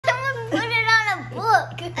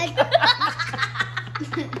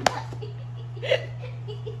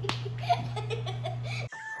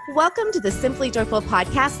Welcome to the Simply Joyful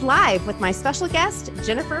Podcast live with my special guest,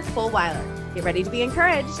 Jennifer Fulwiler. Get ready to be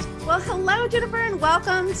encouraged. Well, hello, Jennifer, and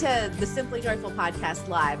welcome to the Simply Joyful Podcast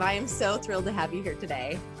live. I am so thrilled to have you here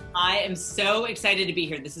today. I am so excited to be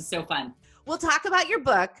here. This is so fun. We'll talk about your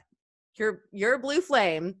book, your Blue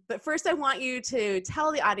Flame. But first, I want you to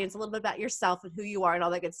tell the audience a little bit about yourself and who you are and all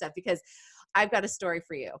that good stuff, because I've got a story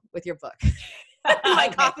for you with your book. My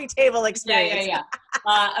coffee table experience.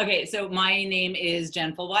 Okay, so my name is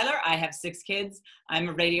Jen Fulwiler. I have 6 kids. I'm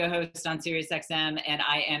a radio host on SiriusXM, and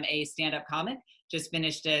I am a stand-up comic. Just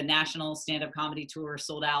finished a national stand-up comedy tour,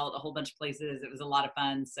 sold out a whole bunch of places. It was a lot of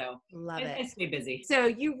fun, so I stay busy. So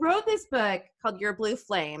you wrote this book called Your Blue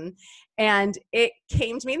Flame, and it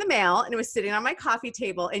came to me in the mail, and it was sitting on my coffee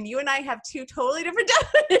table, and you and I have 2 totally different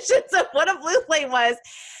definitions of what a blue flame was.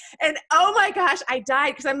 And oh my gosh, I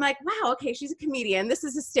died because I'm like, wow, okay, she's a comedian. This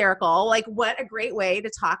is hysterical. Like, what a great way to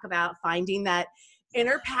talk about finding that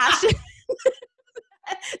inner passion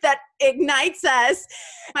that ignites us.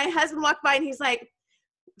 My husband walked by and he's like,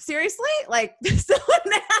 seriously? Like, someone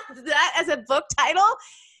has that as a book title?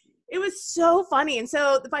 It was so funny. And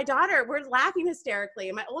so my daughter, we're laughing hysterically.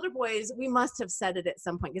 And my older boys, we must have said it at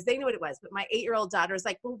some point because they knew what it was. But my 8-year-old daughter is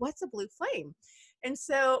like, well, what's a blue flame? And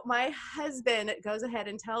so my husband goes ahead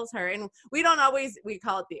and tells her, and we don't always, we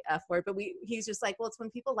call it the F word, but he's just like, well, it's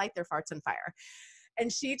when people light their farts on fire.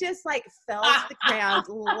 And she just like fell to the ground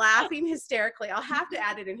laughing hysterically. I'll have to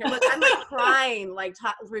add it in here. Look, I'm like crying, like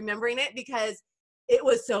remembering it because it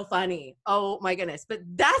was so funny. Oh my goodness. But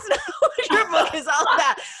that's not what your book is all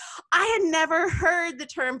about. I had never heard the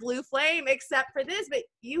term blue flame except for this, but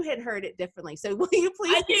you had heard it differently. So will you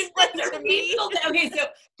please explain to me? Okay, so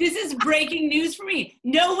this is breaking news for me.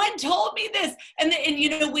 No one told me this. And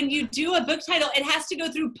you know, when you do a book title, it has to go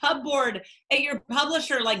through pub board at your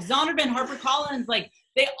publisher, like Zondervan, HarperCollins, like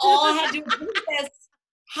they all had to approve this.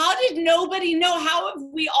 How did nobody know? How have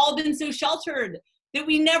we all been so sheltered that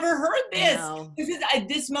we never heard this? No.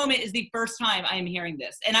 This moment is the first time I am hearing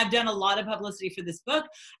this. And I've done a lot of publicity for this book,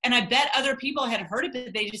 and I bet other people had heard it,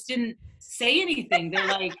 but they just didn't say anything. They're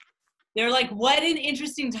like, what an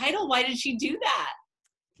interesting title. Why did she do that?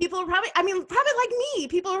 People were probably like me.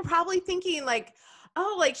 People were probably thinking like,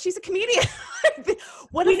 oh, like she's a comedian.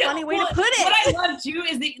 What a funny way to put it. What I love too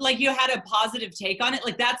is that like you had a positive take on it.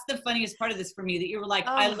 Like that's the funniest part of this for me, that you were like,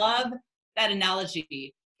 I love that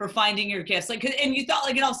analogy for finding your gifts. Like, and you thought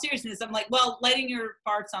like in all seriousness, I'm like, well, lighting your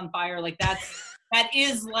farts on fire, like that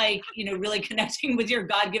is like, you know, really connecting with your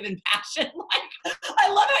God-given passion. Like, I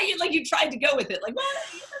love how you tried to go with it. Like, well,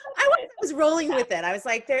 I was rolling with it. I was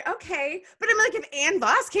like, okay. But I'm like, if Ann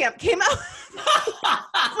Voskamp came out,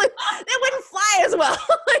 like, it wouldn't fly as well.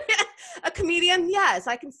 A comedian, yes,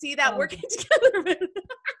 I can see that working together.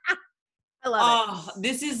 I love it.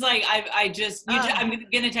 This is like, I'm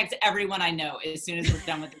going to text everyone I know as soon as we're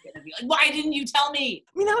done with the interview. Like, why didn't you tell me?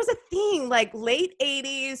 I mean, that was a thing, like late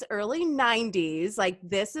 80s, early 90s. Like,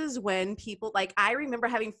 this is when people, like, I remember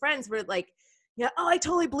having friends where like, yeah, oh, I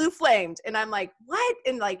totally blue flamed. And I'm like, what?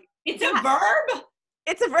 And like, it's a verb?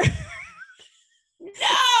 It's a verb.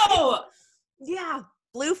 No. Yeah.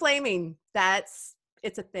 Blue flaming.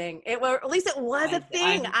 It's a thing. Or at least it was a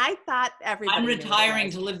thing. I thought everybody. I'm retiring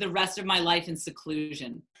to live the rest of my life in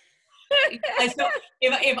seclusion. So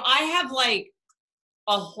if I have like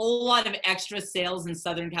a whole lot of extra sales in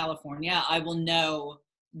Southern California, I will know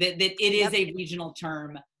that it is a regional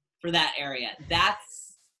term for that area.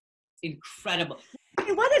 That's incredible. I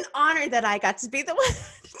mean, what an honor that I got to be the one.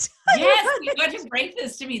 Yes, you got to break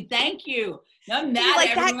this to me. Thank you. No, I'm mad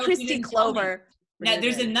like that, Christy Clover. Now,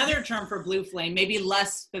 there's another term for blue flame, maybe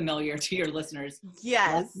less familiar to your listeners.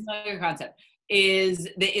 Yes. Less familiar concept is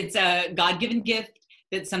that it's a God-given gift.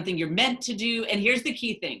 That's something you're meant to do. And here's the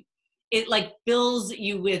key thing. It like fills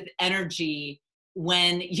you with energy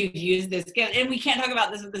when you use this gift. And we can't talk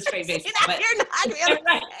about this with a straight face. But you're not.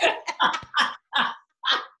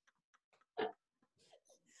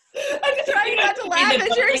 I'm trying not to laugh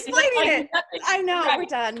as you're explaining it. I know, we're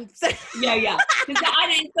done. Yeah.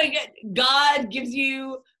 It's like God gives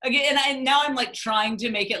you, again, and now I'm like trying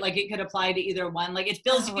to make it like it could apply to either one. Like it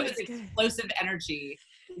fills you with explosive energy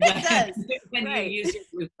when you use your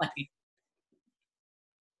blue flame.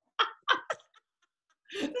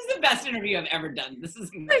 This is the best interview I've ever done. This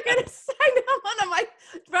is my goodness. I know, one of my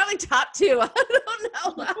probably top 2. I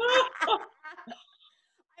don't know.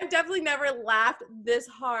 I've definitely never laughed this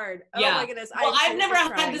hard. Oh my goodness. Well, I've never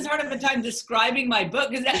had this hard of a time describing my book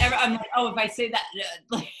because I'm like, oh, if I say that,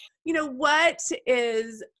 like. You know, what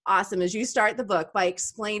is awesome is you start the book by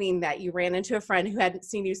explaining that you ran into a friend who hadn't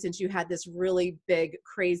seen you since you had this really big,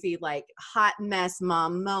 crazy, like hot mess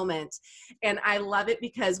mom moment. And I love it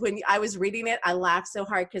because when I was reading it, I laughed so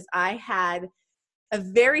hard because I had a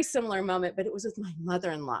very similar moment, but it was with my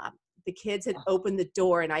mother-in-law. The kids had opened the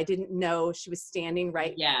door and I didn't know she was standing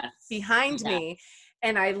right behind me.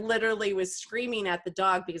 And I literally was screaming at the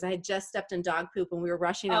dog because I had just stepped in dog poop and we were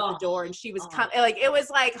rushing out the door and she was coming. Like, it was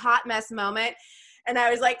like hot mess moment. And I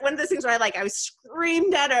was like, one of those things where I was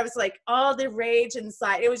screamed at her. I was like, all the rage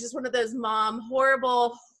inside. It was just one of those mom,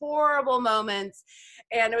 horrible, horrible moments.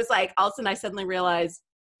 And it was like, all of a sudden I suddenly realized,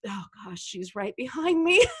 oh gosh, she's right behind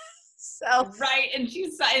me. So right, and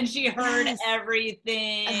she heard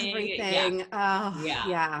everything.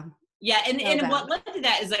 Yeah, and what led to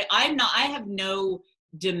that is like I have no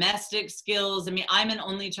domestic skills. I mean, I'm an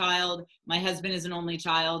only child. My husband is an only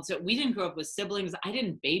child, so we didn't grow up with siblings. I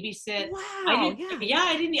didn't babysit. Wow. I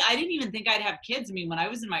didn't even think I'd have kids. I mean, when I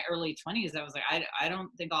was in my early 20s, I was like, I don't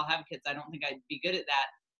think I'll have kids. I don't think I'd be good at that.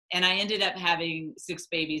 And I ended up having 6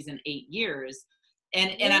 babies in 8 years.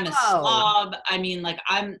 And I'm a slob. I mean, like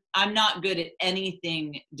I'm not good at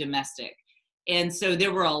anything domestic. And so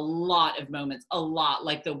there were a lot of moments, a lot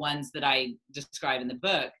like the ones that I describe in the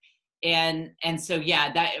book. And so,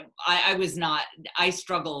 yeah, that I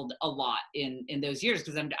struggled a lot in those years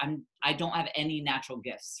because I don't have any natural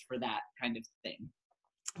gifts for that kind of thing.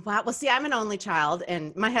 Wow. Well, see, I'm an only child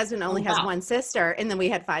and my husband only has one sister and then we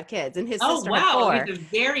had 5 kids and his sister had 4. We have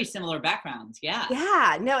very similar backgrounds. Yeah.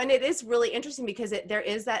 Yeah. No, and it is really interesting because there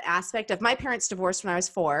is that aspect of my parents divorced when I was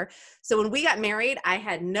 4. So when we got married, I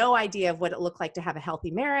had no idea of what it looked like to have a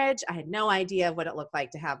healthy marriage. I had no idea of what it looked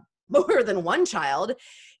like to have more than 1 child,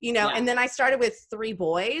 and then I started with 3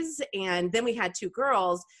 boys and then we had 2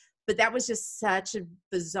 girls. But that was just such a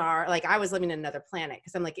bizarre, like I was living in another planet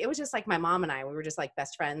because I'm like, it was just like my mom and I, we were just like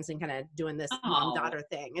best friends and kind of doing this mom-daughter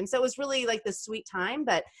thing. And so it was really like this sweet time,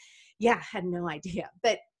 but yeah, had no idea.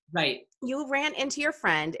 But right. You ran into your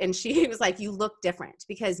friend and she was like, you look different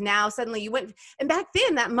because now suddenly you went, and back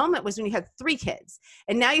then that moment was when you had 3 kids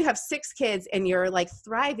and now you have 6 kids and you're like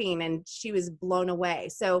thriving and she was blown away.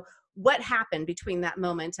 So what happened between that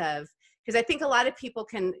moment of, because I think a lot of people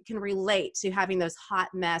can relate to having those hot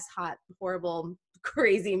mess, hot, horrible,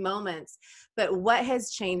 crazy moments. But what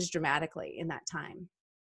has changed dramatically in that time?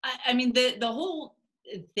 I mean, the whole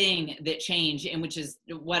thing that changed, and which is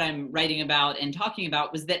what I'm writing about and talking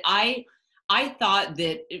about, was that I thought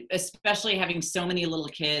that, especially having so many little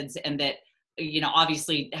kids and that,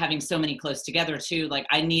 obviously having so many close together too, like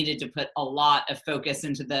I needed to put a lot of focus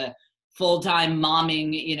into the full-time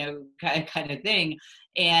momming, kind of thing.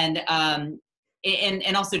 And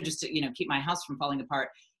also just to, keep my house from falling apart.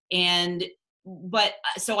 But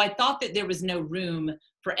so I thought that there was no room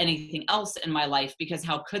for anything else in my life because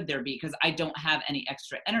how could there be? Because I don't have any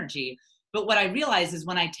extra energy. But what I realized is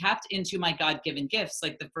when I tapped into my God-given gifts,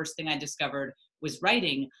 like the first thing I discovered was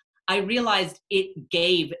writing, I realized it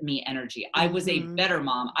gave me energy. I was a better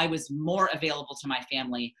mom. I was more available to my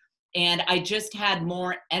family. And I just had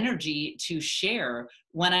more energy to share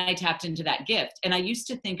when I tapped into that gift. And I used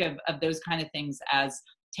to think of those kind of things as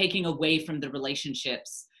taking away from the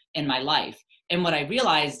relationships in my life. And what I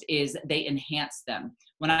realized is they enhance them.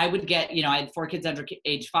 When I would get, I had 4 kids under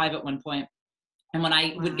age 5 at one point, and when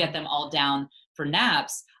I would get them all down for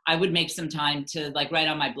naps, I would make some time to like write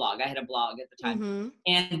on my blog. I had a blog at the time.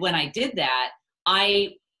 And when I did that,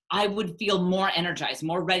 I would feel more energized,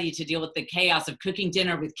 more ready to deal with the chaos of cooking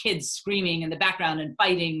dinner with kids screaming in the background and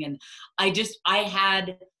fighting. And it just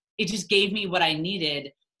gave me what I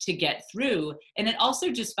needed to get through. And it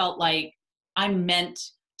also just felt like I'm meant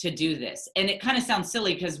to do this. And it kind of sounds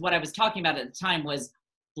silly because what I was talking about at the time was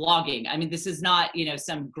blogging. I mean, this is not,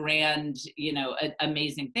 some grand,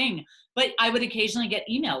 amazing thing, but I would occasionally get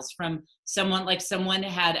emails from someone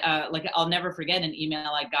had, I'll never forget an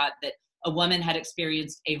email I got that a woman had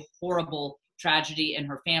experienced a horrible tragedy in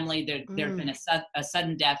her family. There'd been a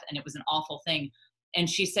sudden death and it was an awful thing. And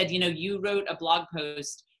she said, you wrote a blog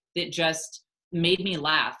post that just made me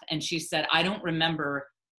laugh. And she said, I don't remember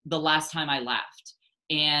the last time I laughed.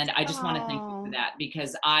 And I just want to thank you for that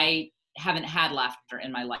because I haven't had laughter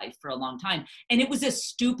in my life for a long time. And it was a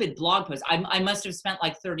stupid blog post. I must have spent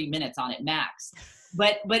like 30 minutes on it max,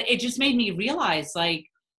 but it just made me realize like,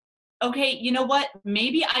 okay, you know what?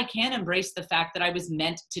 Maybe I can embrace the fact that I was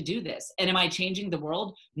meant to do this. And am I changing the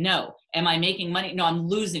world? No. Am I making money? No, I'm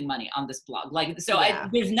losing money on this blog.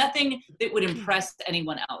 There's nothing that would impress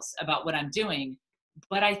anyone else about what I'm doing,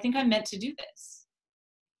 but I think I'm meant to do this.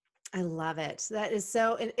 I love it. That is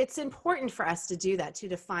so, it's important for us to do that too,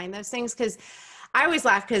 to find those things. Cause I always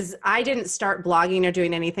laugh because I didn't start blogging or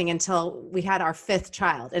doing anything until we had our 5th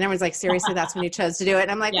child. And everyone's like, seriously, that's when you chose to do it?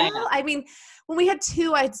 And I'm like, Yeah, well, I mean, when we had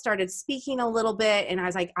 2, I had started speaking a little bit and I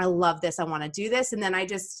was like, I love this. I want to do this. And then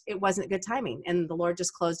it wasn't good timing. And the Lord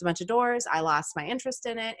just closed a bunch of doors. I lost my interest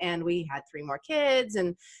in it. And we had 3 more kids.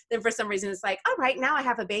 And then for some reason, it's like, all right, now I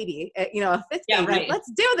have a baby, a 5th yeah, baby. right.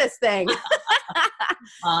 Let's do this thing.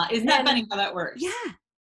 Isn't that funny how that works? Yeah.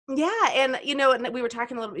 Yeah. And, and we were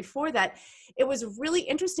talking a little before that, it was really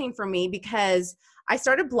interesting for me because I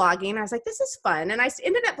started blogging. I was like, this is fun. And I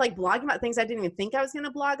ended up like blogging about things I didn't even think I was going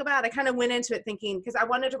to blog about. I kind of went into it thinking, because I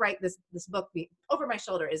wanted to write this book over my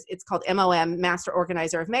shoulder. It's called M.O.M, Master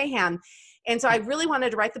Organizer of Mayhem. And so I really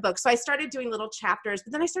wanted to write the book. So I started doing little chapters,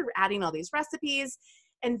 but then I started adding all these recipes.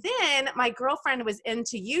 And then my girlfriend was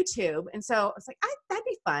into YouTube. And so I was like, that'd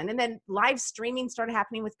be fun. And then live streaming started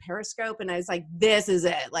happening with Periscope. And I was like, this is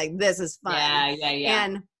it. Like, this is fun. Yeah.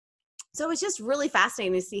 And so it's just really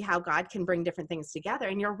fascinating to see how God can bring different things together.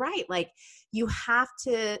 And you're right. Like you have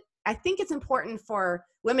to, I think it's important for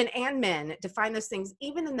women and men to find those things,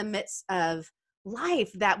 even in the midst of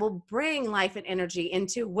life, that will bring life and energy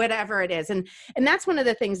into whatever it is. And that's one of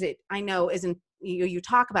the things that I know isn't, you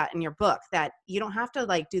talk about in your book, that you don't have to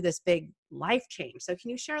like do this big life change. So can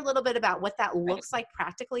you share a little bit about what that looks like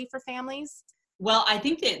practically for families? Well, I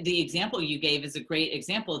think that the example you gave is a great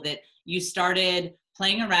example, that you started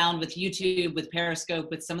playing around with YouTube, with Periscope,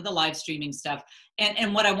 with some of the live streaming stuff.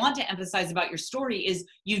 And what I want to emphasize about your story is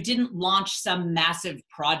you didn't launch some massive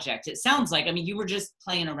project. It sounds like, I mean, you were just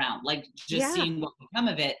playing around, like just seeing what would come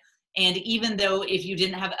of it. And even though if you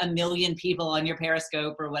didn't have 1 million people on your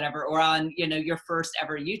Periscope or whatever, or on, your first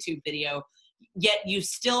ever YouTube video, yet you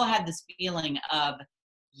still had this feeling of,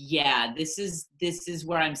 yeah, this is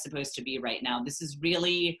where I'm supposed to be right now. This is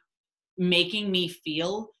really making me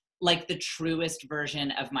feel like the truest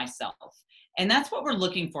version of myself. And that's what we're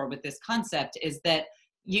looking for with this concept, is that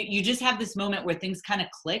you just have this moment where things kind of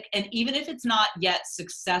click. And even if it's not yet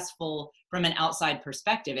successful from an outside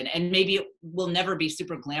perspective, and maybe it will never be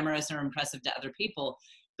super glamorous or impressive to other people,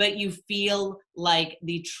 but you feel like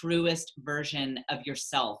the truest version of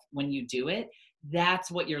yourself when you do it.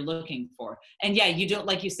 That's what you're looking for. And yeah, you don't,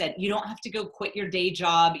 like you said, you don't have to go quit your day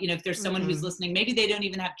job. If there's someone who's listening, maybe they don't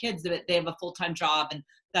even have kids, but they have a full-time job and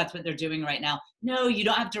that's what they're doing right now. No, you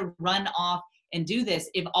don't have to run off and do this.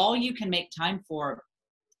 If all you can make time for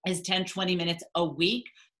is 10, 20 minutes a week,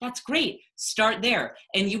 that's great. Start there.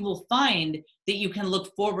 And you will find that you can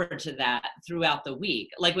look forward to that throughout the week.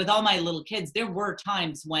 Like with all my little kids, there were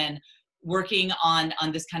times when working on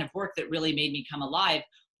this kind of work that really made me come alive,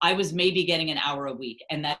 I was maybe getting an hour a week.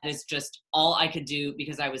 And that is just all I could do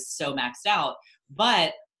because I was so maxed out.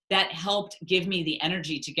 But that helped give me the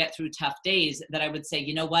energy to get through tough days, that I would say,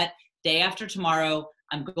 you know what, day after tomorrow,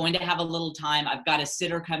 I'm going to have a little time. I've got a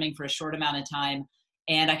sitter coming for a short amount of time,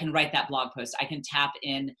 and I can write that blog post. I can tap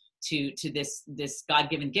in to this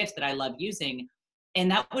God-given gift that I love using.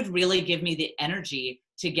 And that would really give me the energy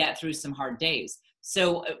to get through some hard days.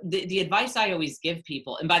 So the advice I always give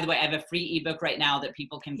people, and by the way, I have a free ebook right now that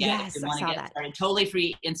people can get if they want to get started. Totally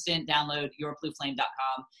free, instant download,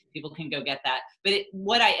 yourblueflame.com. People can go get that. But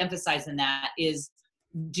what I emphasize in that is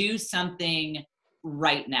do something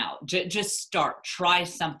right now. Just start, try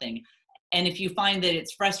something. And if you find that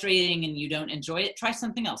it's frustrating and you don't enjoy it, try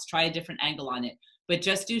something else, try a different angle on it, but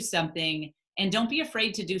just do something. And don't be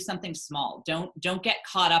afraid to do something small. Don't get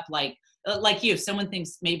caught up like you, if someone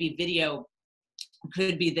thinks maybe video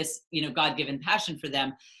could be this, God-given passion for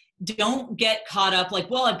them. Don't get caught up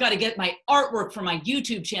like, well, I've got to get my artwork for my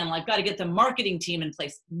YouTube channel. I've got to get the marketing team in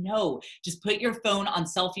place. No, just put your phone on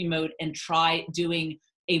selfie mode and try doing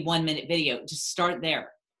a 1-minute video. Just start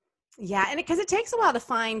there. Yeah. And because it takes a while to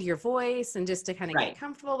find your voice and just to kind of get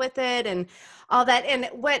comfortable with it and all that. And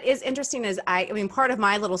what is interesting is part of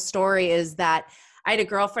my little story is that I had a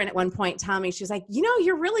girlfriend at one point tell me, she was like,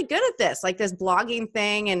 you're really good at this, like this blogging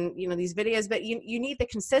thing and, these videos, but you need the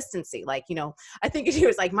consistency. Like, I think she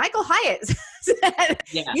was like, Michael Hyatt said,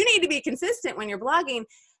 you need to be consistent when you're blogging.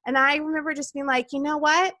 And I remember just being like, you know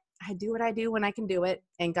what? I do what I do when I can do it.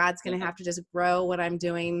 And God's going to have to just grow what I'm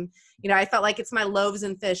doing. I felt like it's my loaves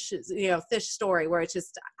and fish, fish story where it's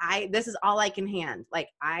just, this is all I can hand. Like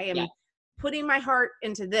I am putting my heart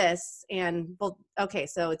into this. And okay,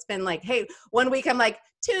 so it's been like, hey, 1 week I'm like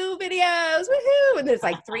 2 videos, woohoo. And there's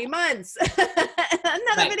like 3 months,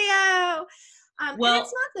 another video. And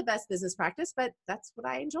it's not the best business practice, but that's what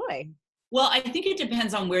I enjoy. Well, I think it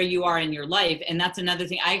depends on where you are in your life. And that's another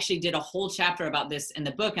thing. I actually did a whole chapter about this in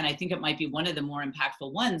the book. And I think it might be one of the more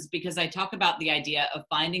impactful ones, because I talk about the idea of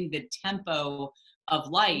finding the tempo of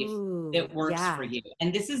life Ooh, that works for yeah. you.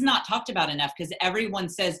 And this is not talked about enough because everyone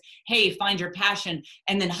says, hey, find your passion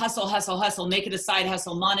and then hustle, hustle, hustle, make it a side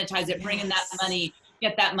hustle, monetize it, bring in that Yes. money,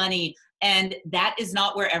 get that money. And that is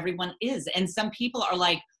not where everyone is. And some people are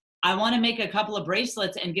like, I want to make a couple of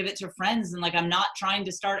bracelets and give it to friends. And like, I'm not trying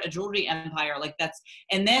to start a jewelry empire. Like that's,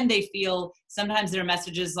 and then they feel sometimes their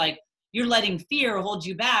messages like, you're letting fear hold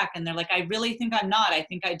you back. And they're like, I really think I'm not. I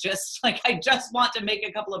think I just want to make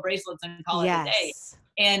a couple of bracelets and call it a day. Yes.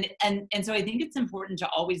 And so I think it's important to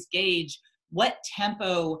always gauge what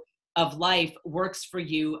tempo of life works for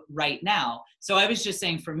you right now. So I was just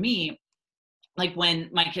saying for me, like when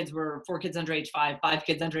my kids were 4 kids under age 5, 5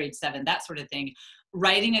 kids under age 7, that sort of thing,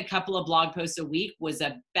 writing a couple of blog posts a week was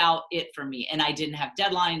about it for me. And I didn't have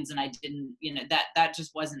deadlines and I didn't, that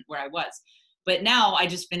just wasn't where I was. But now I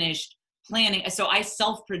just finished planning. So I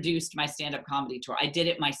self-produced my stand-up comedy tour. I did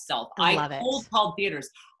it myself. I I love it. cold called theaters.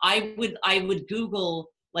 I would Google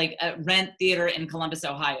like a rent theater in Columbus,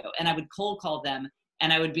 Ohio, and I would cold call them.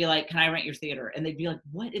 And I would be like, can I rent your theater? And they'd be like,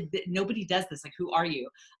 what? Nobody does this. Like, who are you?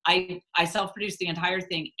 I self-produced the entire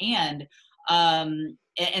thing. And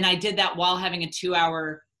I did that while having a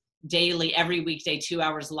 2-hour daily, every weekday, 2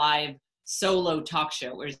 hours live solo talk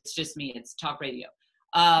show where it's just me. It's talk radio.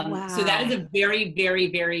 So that is Wow. a very,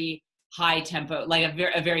 very, very high tempo, like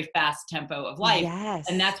a very fast tempo of life. Yes.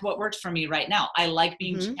 And that's what works for me right now. I like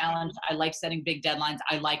being Mhm. challenged. I like setting big deadlines.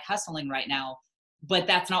 I like hustling right now, but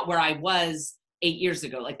that's not where I was 8 years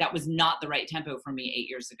ago. Like that was not the right tempo for me 8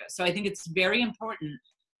 years ago. So I think it's very important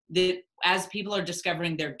that as people are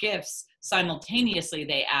discovering their gifts, simultaneously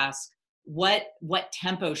they ask, what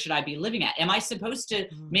tempo should I be living at? Am I supposed to,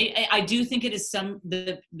 I do think it is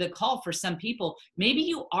the call for some people. Maybe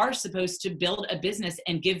you are supposed to build a business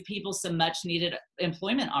and give people some much needed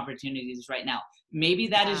employment opportunities right now. Maybe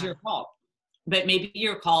that is your call, but maybe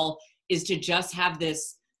your call is to just have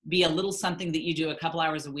this be a little something that you do a couple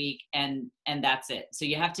hours a week and that's it. So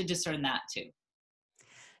you have to discern that too.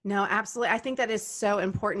 No, absolutely. I think that is so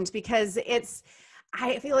important because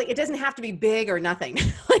I feel like it doesn't have to be big or nothing,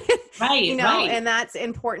 Right. and that's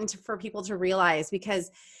important for people to realize because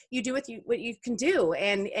you do what you can do.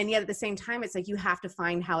 And yet at the same time, it's like, you have to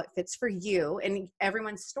find how it fits for you, and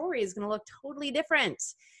everyone's story is going to look totally different.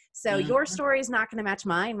 So your story is not going to match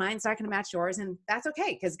mine. Mine's not going to match yours. And that's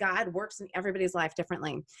okay, because God works in everybody's life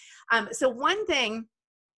differently. So one thing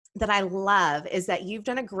that I love is that you've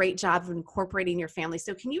done a great job of incorporating your family.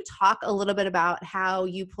 So can you talk a little bit about how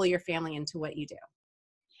you pull your family into what you do?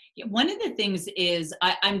 Yeah, one of the things is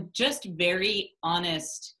I'm just very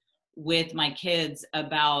honest with my kids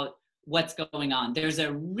about what's going on. There's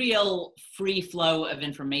a real free flow of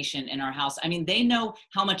information in our house. I mean, they know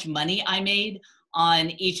how much money I made on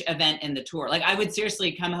each event in the tour. Like I would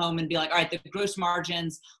seriously come home and be like, all right, the gross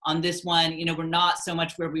margins on this one, we're not so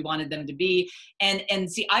much where we wanted them to be.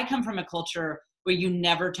 And see, I come from a culture where you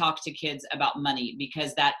never talk to kids about money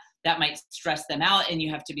because that might stress them out, and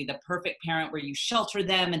you have to be the perfect parent where you shelter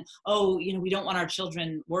them and, we don't want our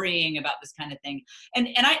children worrying about this kind of thing. And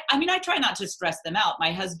I try not to stress them out.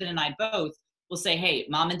 My husband and I both will say, hey,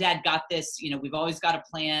 mom and dad got this, we've always got a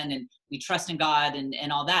plan and we trust in God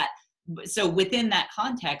and all that. So within that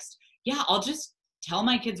context, yeah, I'll just tell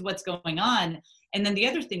my kids what's going on. And then the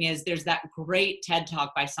other thing is there's that great TED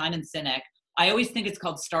Talk by Simon Sinek. I always think it's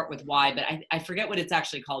called Start With Why, but I forget what it's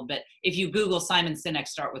actually called. But if you Google Simon Sinek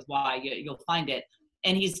Start With Why, you'll find it.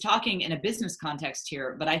 And he's talking in a business context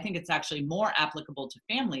here, but I think it's actually more applicable to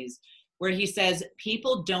families, where he says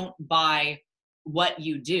people don't buy what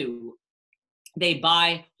you do, they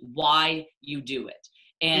buy why you do it.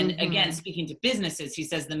 And again, speaking to businesses, he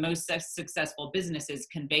says the most successful businesses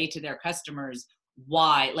convey to their customers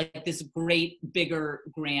why, like this great, bigger,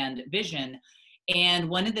 grand vision. And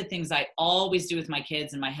one of the things I always do with my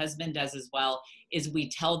kids, and my husband does as well, is we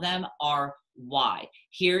tell them our why.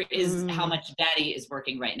 Here is how much daddy is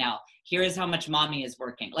working right now. Here is how much mommy is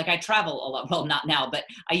working. Like I travel a lot. Well, not now, but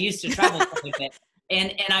I used to travel quite a bit.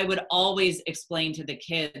 And I would always explain to the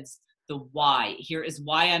kids the why. Here is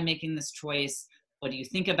why I'm making this choice. What do you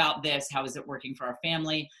think about this? How is it working for our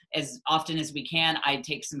family? As often as we can, I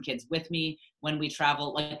take some kids with me when we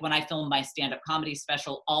travel. Like when I filmed my stand-up comedy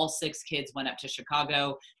special, all 6 kids went up to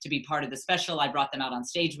Chicago to be part of the special. I brought them out on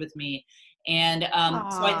stage with me. And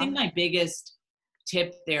so I think my biggest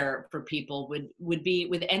tip there for people would be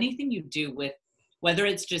with anything you do, with whether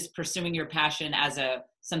it's just pursuing your passion as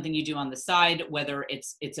something you do on the side, whether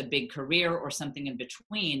it's a big career or something in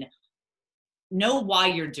between, know why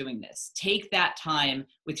you're doing this. Take that time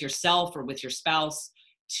with yourself or with your spouse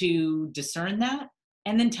to discern that,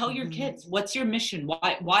 and then tell your kids, what's your mission?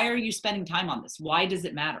 Why are you spending time on this? Why does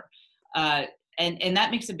it matter? And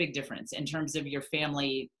that makes a big difference in terms of your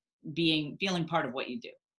family feeling part of what you do.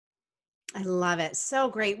 I love it. So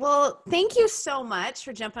great. Well, thank you so much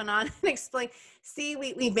for jumping on and explain. See,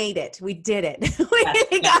 we made it. We did it. We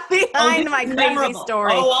got behind my crazy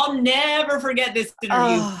story. Oh, I'll never forget this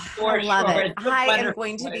interview. Oh, I love it. I am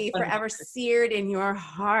going to be forever seared in your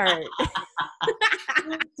heart.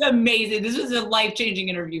 It's amazing. This was a life-changing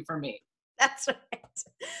interview for me. That's right.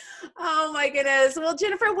 Oh my goodness. Well,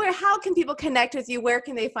 Jennifer, how can people connect with you? Where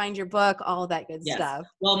can they find your book? All that good stuff.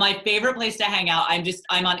 Well, my favorite place to hang out, I'm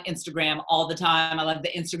on Instagram all the time. I love the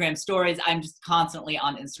Instagram stories. I'm just constantly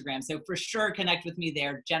on Instagram. So for sure, connect with me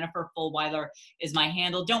there. Jennifer Fulwiler is my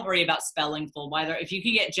handle. Don't worry about spelling Fulwiler. If you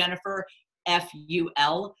can get Jennifer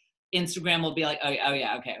F-U-L, Instagram will be like, oh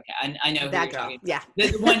yeah, okay. I know who that you're girl. talking about. Yeah.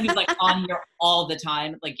 The one who's like on here all the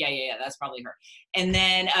time. Like, yeah, that's probably her. And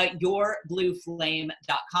then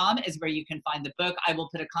yourblueflame.com is where you can find the book. I will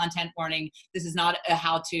put a content warning. This is not a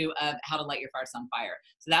how-to of how to light your farts on fire.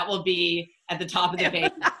 So that will be at the top of the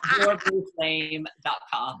page,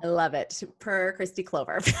 yourblueflame.com. I love it. Per Christy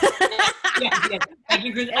Clover. Yeah. Thank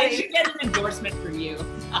you, Chris. I should get an endorsement from you.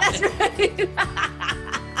 That's right.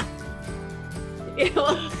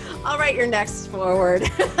 I'll write your next forward.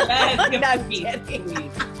 Yes, please.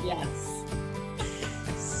 Yes.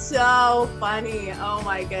 So funny. Oh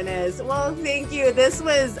my goodness. Well, thank you. This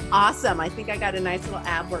was awesome. I think I got a nice little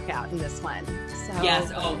ab workout in this one. So.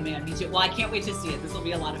 Yes. Oh man, me too. Well, I can't wait to see it. This will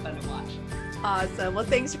be a lot of fun to watch. Awesome. Well,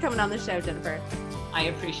 thanks for coming on the show, Jennifer. I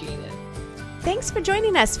appreciate it. Thanks for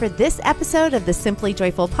joining us for this episode of the Simply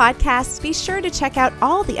Joyful podcast. Be sure to check out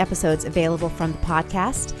all the episodes available from the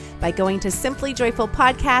podcast by going to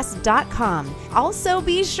simplyjoyfulpodcast.com. Also,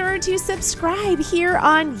 be sure to subscribe here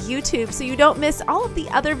on YouTube so you don't miss all of the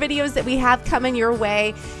other videos that we have coming your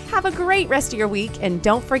way. Have a great rest of your week, and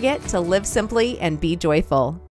don't forget to live simply and be joyful.